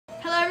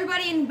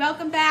everybody, and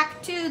welcome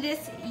back to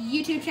this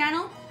YouTube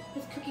channel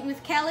with Cooking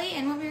with Kelly.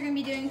 And what we're going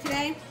to be doing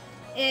today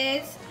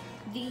is,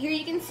 here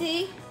you can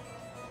see,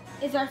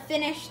 is our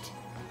finished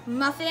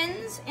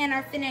muffins and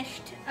our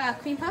finished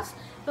cream puffs.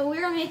 But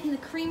we're making the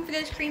cream for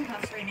those cream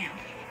puffs right now.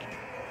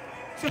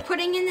 So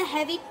putting in the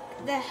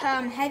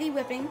heavy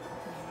whipping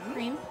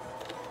cream.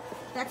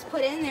 That's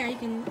put in there. You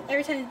can,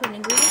 every time you put an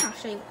ingredient, I'll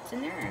show you what's in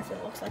there. That's what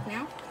it looks like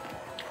now.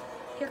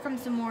 Here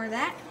comes some more of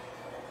that.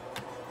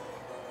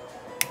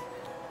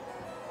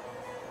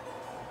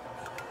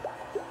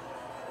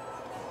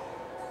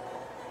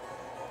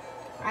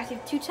 I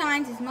did 2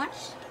 times as much.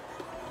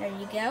 There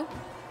you go.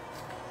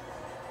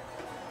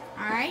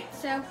 Alright,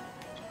 so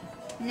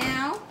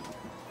now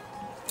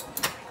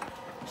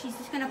she's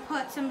just going to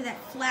put some of that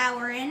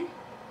flour in.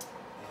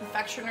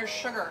 Confectioner's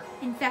sugar.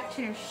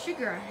 Confectioner's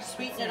sugar.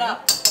 Sweeten it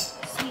up.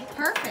 Sweet,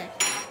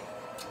 perfect.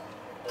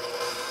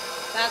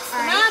 That's the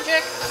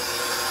magic.